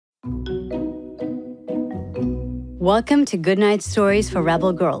Welcome to Goodnight Stories for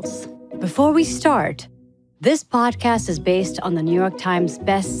Rebel Girls. Before we start, this podcast is based on the New York Times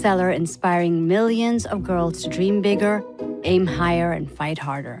bestseller inspiring millions of girls to dream bigger, aim higher, and fight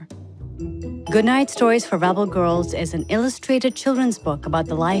harder. Goodnight Stories for Rebel Girls is an illustrated children's book about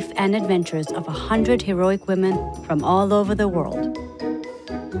the life and adventures of 100 heroic women from all over the world.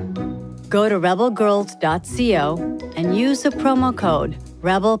 Go to rebelgirls.co and use the promo code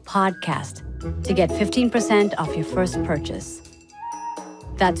REBELPODCAST to get 15% off your first purchase.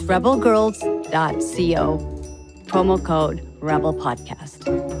 That's rebelgirls.co, promo code REBELPODCAST.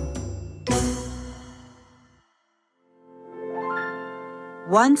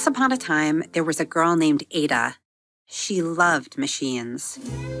 Once upon a time, there was a girl named Ada. She loved machines.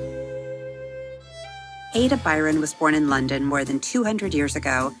 Ada Byron was born in London more than 200 years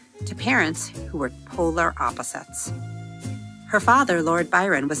ago to parents who were polar opposites. Her father, Lord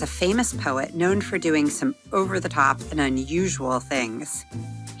Byron, was a famous poet known for doing some over-the-top and unusual things.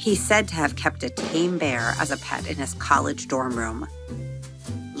 He's said to have kept a tame bear as a pet in his college dorm room.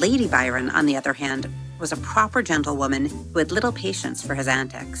 Lady Byron, on the other hand, was a proper gentlewoman who had little patience for his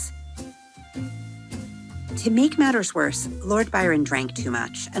antics. To make matters worse, Lord Byron drank too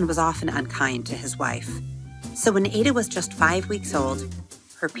much and was often unkind to his wife. So when Ada was just 5 weeks old,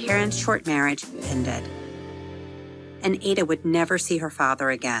 her parents' short marriage ended, and Ada would never see her father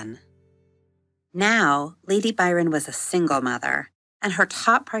again. Now, Lady Byron was a single mother, and her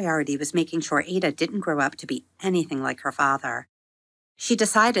top priority was making sure Ada didn't grow up to be anything like her father. She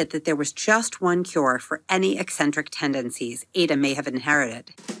decided that there was just one cure for any eccentric tendencies Ada may have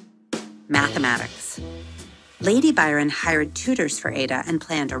inherited: mathematics. Lady Byron hired tutors for Ada and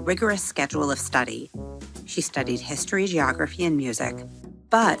planned a rigorous schedule of study. She studied history, geography, and music,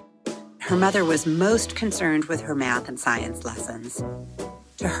 but her mother was most concerned with her math and science lessons.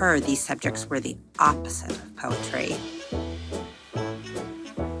 To her, these subjects were the opposite of poetry.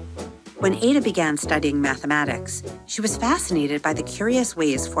 When Ada began studying mathematics, she was fascinated by the curious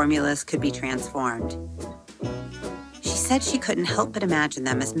ways formulas could be transformed. She said she couldn't help but imagine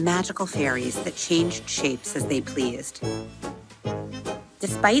them as magical fairies that changed shapes as they pleased.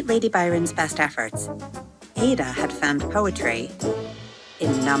 Despite Lady Byron's best efforts, Ada had found poetry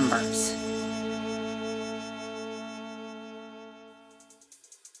in numbers.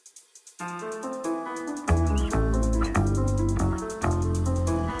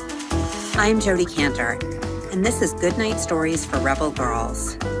 I'm Jodi Kantor, and this is Goodnight Stories for Rebel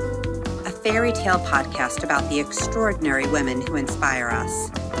Girls, a fairy tale podcast about the extraordinary women who inspire us.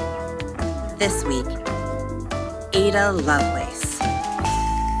 This week, Ada Lovelace.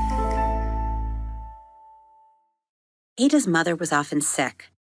 Ada's mother was often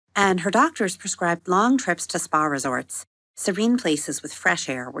sick, and her doctors prescribed long trips to spa resorts, serene places with fresh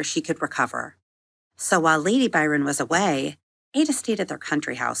air where she could recover. So while Lady Byron was away, Ada stayed at their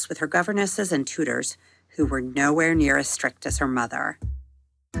country house with her governesses and tutors, who were nowhere near as strict as her mother.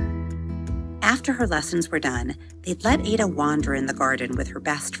 After her lessons were done, they'd let Ada wander in the garden with her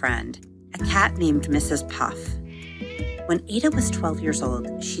best friend, a cat named Mrs. Puff. When Ada was 12 years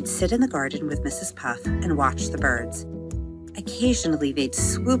old, she'd sit in the garden with Mrs. Puff and watch the birds. Occasionally, they'd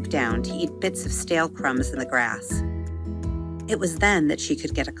swoop down to eat bits of stale crumbs in the grass. It was then that she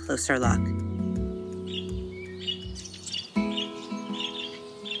could get a closer look.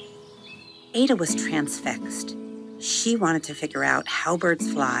 Ada was transfixed. She wanted to figure out how birds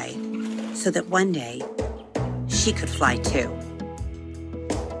fly so that one day she could fly too.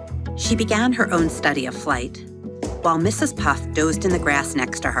 She began her own study of flight. While Mrs. Puff dozed in the grass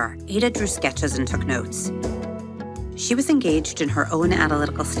next to her, Ada drew sketches and took notes. She was engaged in her own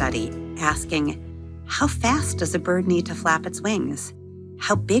analytical study, asking, how fast does a bird need to flap its wings?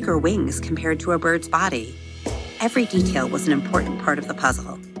 How big are wings compared to a bird's body? Every detail was an important part of the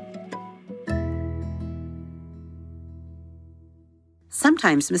puzzle.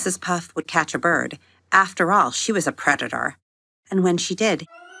 Sometimes Mrs. Puff would catch a bird. After all, she was a predator. And when she did,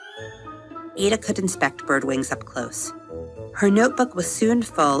 Ada could inspect bird wings up close. Her notebook was soon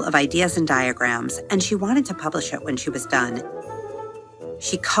full of ideas and diagrams, and she wanted to publish it when she was done.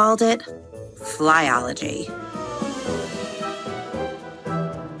 She called it Flyology.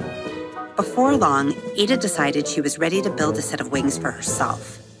 Before long, Ada decided she was ready to build a set of wings for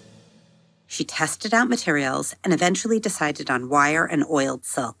herself. She tested out materials and eventually decided on wire and oiled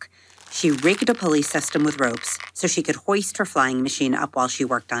silk. She rigged a pulley system with ropes so she could hoist her flying machine up while she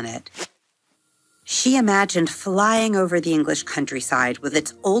worked on it. She imagined flying over the English countryside with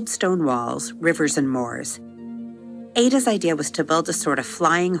its old stone walls, rivers, and moors. Ada's idea was to build a sort of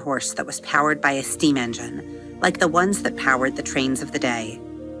flying horse that was powered by a steam engine, like the ones that powered the trains of the day.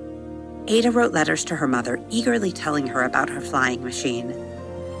 Ada wrote letters to her mother, eagerly telling her about her flying machine.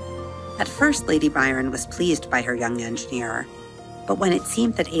 At first, Lady Byron was pleased by her young engineer, but when it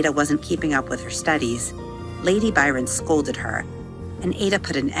seemed that Ada wasn't keeping up with her studies, Lady Byron scolded her, and Ada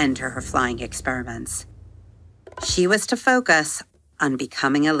put an end to her flying experiments. She was to focus on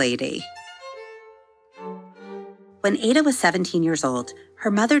becoming a lady. When Ada was 17 years old,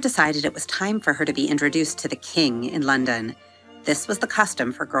 her mother decided it was time for her to be introduced to the king in London. This was the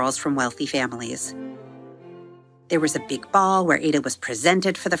custom for girls from wealthy families. There was a big ball where Ada was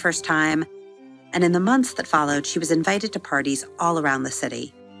presented for the first time, and in the months that followed, she was invited to parties all around the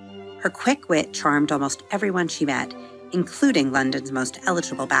city. Her quick wit charmed almost everyone she met, including London's most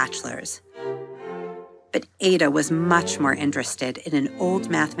eligible bachelors. But Ada was much more interested in an old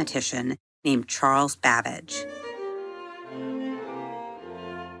mathematician named Charles Babbage.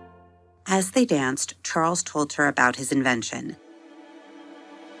 As they danced, Charles told her about his invention,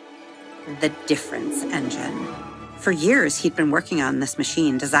 the difference engine. For years, he'd been working on this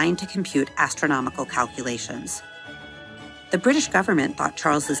machine designed to compute astronomical calculations. The British government thought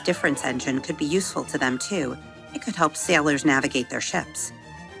Charles's difference engine could be useful to them too. It could help sailors navigate their ships.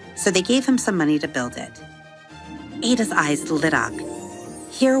 So they gave him some money to build it. Ada's eyes lit up.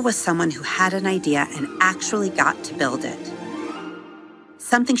 Here was someone who had an idea and actually got to build it.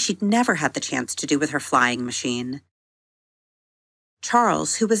 Something she'd never had the chance to do with her flying machine.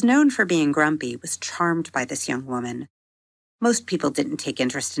 Charles, who was known for being grumpy, was charmed by this young woman. Most people didn't take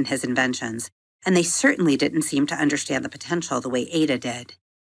interest in his inventions, and they certainly didn't seem to understand the potential the way Ada did.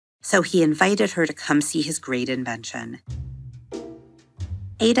 So he invited her to come see his great invention.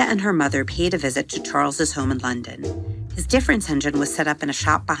 Ada and her mother paid a visit to Charles's home in London. His difference engine was set up in a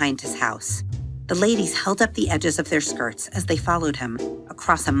shop behind his house. The ladies held up the edges of their skirts as they followed him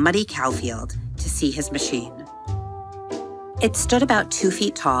across a muddy cowfield to see his machine. It stood about 2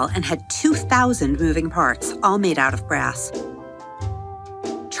 feet tall and had 2,000 moving parts, all made out of brass.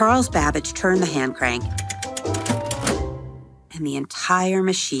 Charles Babbage turned the hand crank, and the entire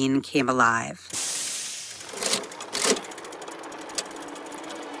machine came alive.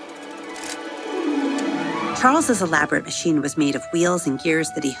 Charles's elaborate machine was made of wheels and gears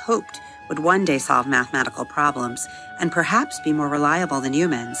that he hoped would one day solve mathematical problems and perhaps be more reliable than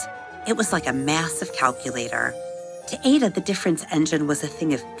humans. It was like a massive calculator. To Ada, the difference engine was a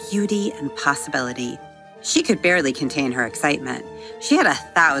thing of beauty and possibility. She could barely contain her excitement. She had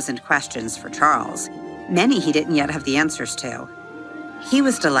 1,000 questions for Charles, many he didn't yet have the answers to. He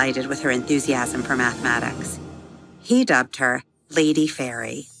was delighted with her enthusiasm for mathematics. He dubbed her Lady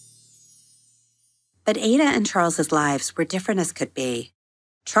Fairy. But Ada and Charles's lives were different as could be.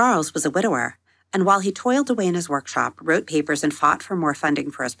 Charles was a widower, and while he toiled away in his workshop, wrote papers, and fought for more funding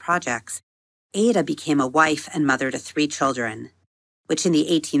for his projects, Ada became a wife and mother to 3 children, which in the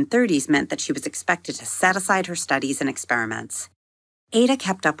 1830s meant that she was expected to set aside her studies and experiments. Ada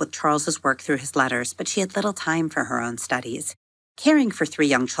kept up with Charles's work through his letters, but she had little time for her own studies. Caring for 3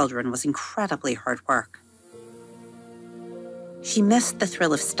 young children was incredibly hard work. She missed the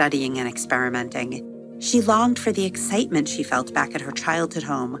thrill of studying and experimenting. She longed for the excitement she felt back at her childhood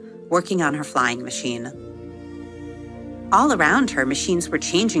home, working on her flying machine. All around her, machines were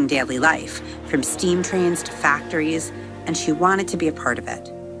changing daily life, from steam trains to factories, and she wanted to be a part of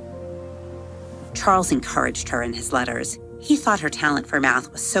it. Charles encouraged her in his letters. He thought her talent for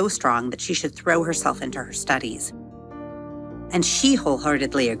math was so strong that she should throw herself into her studies. And she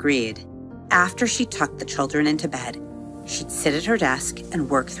wholeheartedly agreed. After she tucked the children into bed, she'd sit at her desk and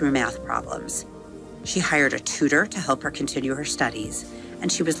work through math problems. She hired a tutor to help her continue her studies,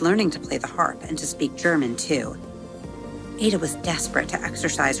 and she was learning to play the harp and to speak German too. Ada was desperate to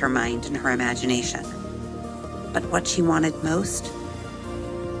exercise her mind and her imagination. But what she wanted most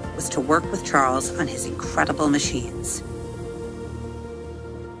was to work with Charles on his incredible machines.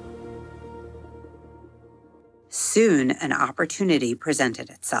 Soon, an opportunity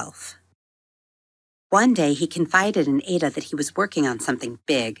presented itself. One day, he confided in Ada that he was working on something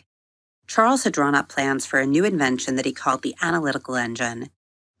big. Charles had drawn up plans for a new invention that he called the analytical engine.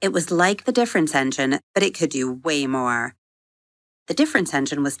 It was like the difference engine, but it could do way more. The difference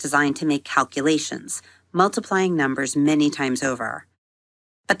engine was designed to make calculations, multiplying numbers many times over.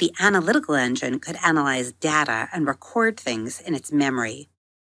 But the analytical engine could analyze data and record things in its memory.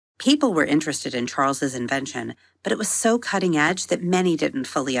 People were interested in Charles's invention, but it was so cutting edge that many didn't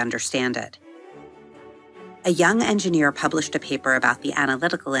fully understand it. A young engineer published a paper about the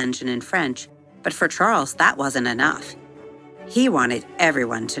analytical engine in French, but for Charles, that wasn't enough. He wanted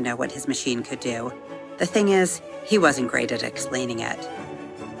everyone to know what his machine could do. The thing is, he wasn't great at explaining it.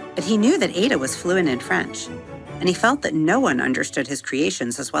 But he knew that Ada was fluent in French, and he felt that no one understood his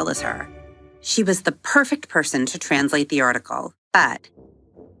creations as well as her. She was the perfect person to translate the article, but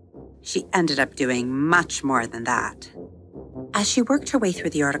she ended up doing much more than that. As she worked her way through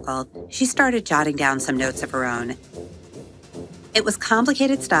the article, she started jotting down some notes of her own. It was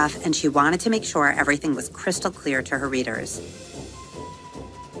complicated stuff, and she wanted to make sure everything was crystal clear to her readers.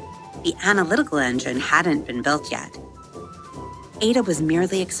 The analytical engine hadn't been built yet. Ada was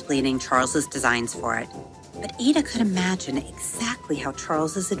merely explaining Charles's designs for it, but Ada could imagine exactly how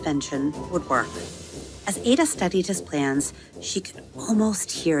Charles's invention would work. As Ada studied his plans, she could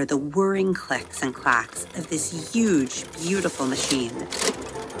almost hear the whirring clicks and clacks of this huge, beautiful machine.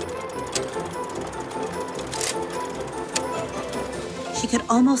 She could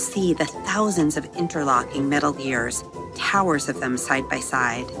almost see the thousands of interlocking metal gears, towers of them side by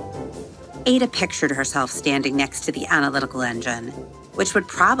side. Ada pictured herself standing next to the analytical engine, which would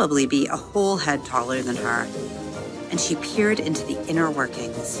probably be a whole head taller than her, and she peered into the inner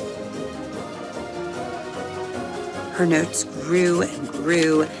workings. Her notes grew and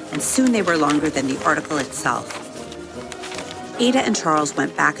grew, and soon they were longer than the article itself. Ada and Charles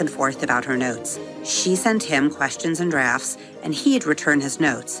went back and forth about her notes. She sent him questions and drafts, and he'd return his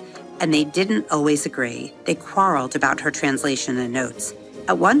notes, and they didn't always agree. They quarreled about her translation and notes.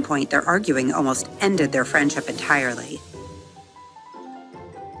 At one point, their arguing almost ended their friendship entirely.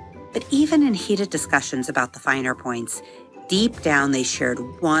 But even in heated discussions about the finer points, deep down they shared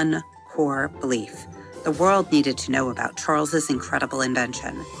one core belief. The world needed to know about Charles's incredible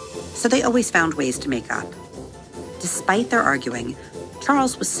invention, so they always found ways to make up. Despite their arguing,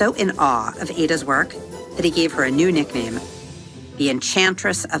 Charles was so in awe of Ada's work that he gave her a new nickname, the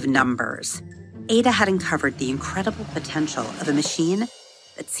Enchantress of Numbers. Ada had uncovered the incredible potential of a machine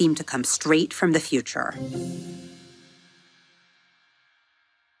that seemed to come straight from the future.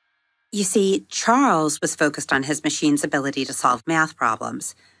 You see, Charles was focused on his machine's ability to solve math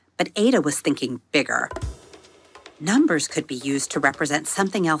problems, but Ada was thinking bigger. Numbers could be used to represent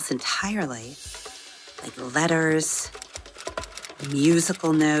something else entirely, like letters,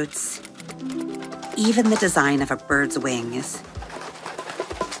 musical notes, even the design of a bird's wings.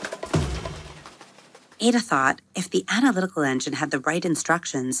 Ada thought if the analytical engine had the right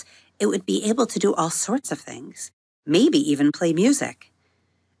instructions, it would be able to do all sorts of things, maybe even play music.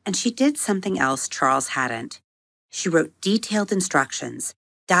 And she did something else Charles hadn't. She wrote detailed instructions,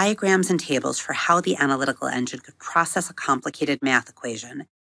 diagrams and tables for how the analytical engine could process a complicated math equation.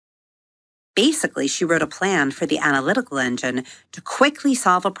 Basically, she wrote a plan for the analytical engine to quickly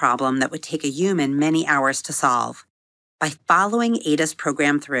solve a problem that would take a human many hours to solve. By following Ada's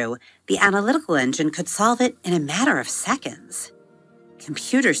program through, the analytical engine could solve it in a matter of seconds.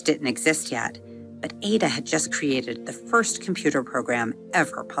 Computers didn't exist yet, but Ada had just created the first computer program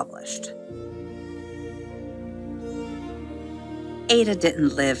ever published. Ada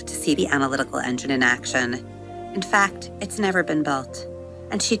didn't live to see the analytical engine in action. In fact, it's never been built,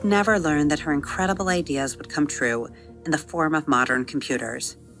 and she'd never learned that her incredible ideas would come true in the form of modern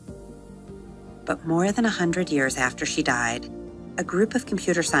computers. But more than 100 years after she died, a group of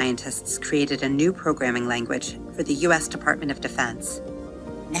computer scientists created a new programming language for the U.S. Department of Defense.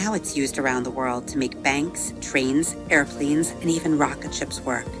 Now it's used around the world to make banks, trains, airplanes, and even rocket ships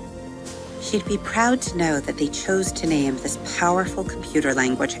work. She'd be proud to know that they chose to name this powerful computer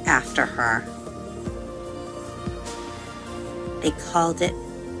language after her. They called it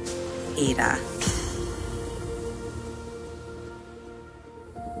Ada.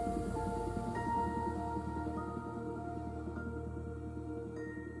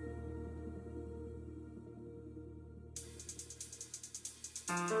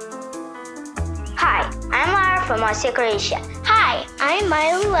 Hi, I'm Lara from Ossia, Croatia. Hi, I'm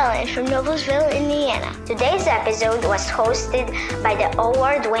Maya Llewellyn from Noblesville, Indiana. Today's episode was hosted by the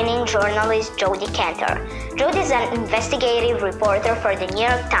award-winning journalist Jodi Kantor. Jodi is an investigative reporter for the New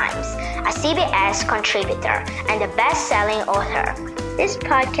York Times, a CBS contributor, and a best-selling author. This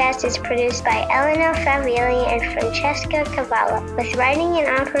podcast is produced by Eleanor Favilli and Francesca Cavallo, with writing and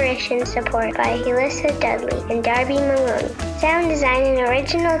operation support by Elissa Dudley and Darby Maloney. Sound design and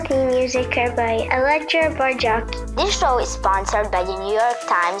original theme music are by Electra Bargiacchi. This show is sponsored by the New York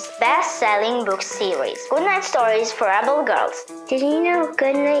Times best-selling book series, Goodnight Stories for Rebel Girls. Did you know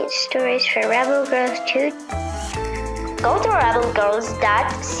Goodnight Stories for Rebel Girls too? Go to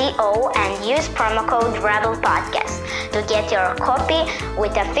rebelgirls.co and use promo code REBELPODCAST to get your copy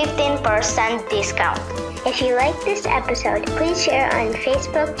with a 15% discount. If you like this episode, please share it on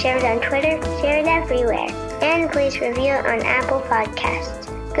Facebook, share it on Twitter, share it everywhere. And please review it on Apple Podcasts.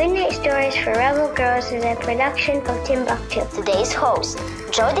 Goodnight Stories for Rebel Girls is a production of Timbuktu. Today's host,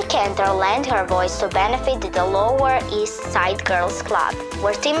 Jodi Kantor, lent her voice to benefit the Lower East Side Girls Club,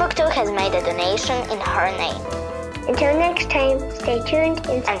 where Timbuktu has made a donation in her name. Until next time, stay tuned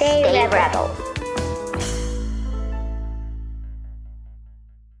and stay rebel.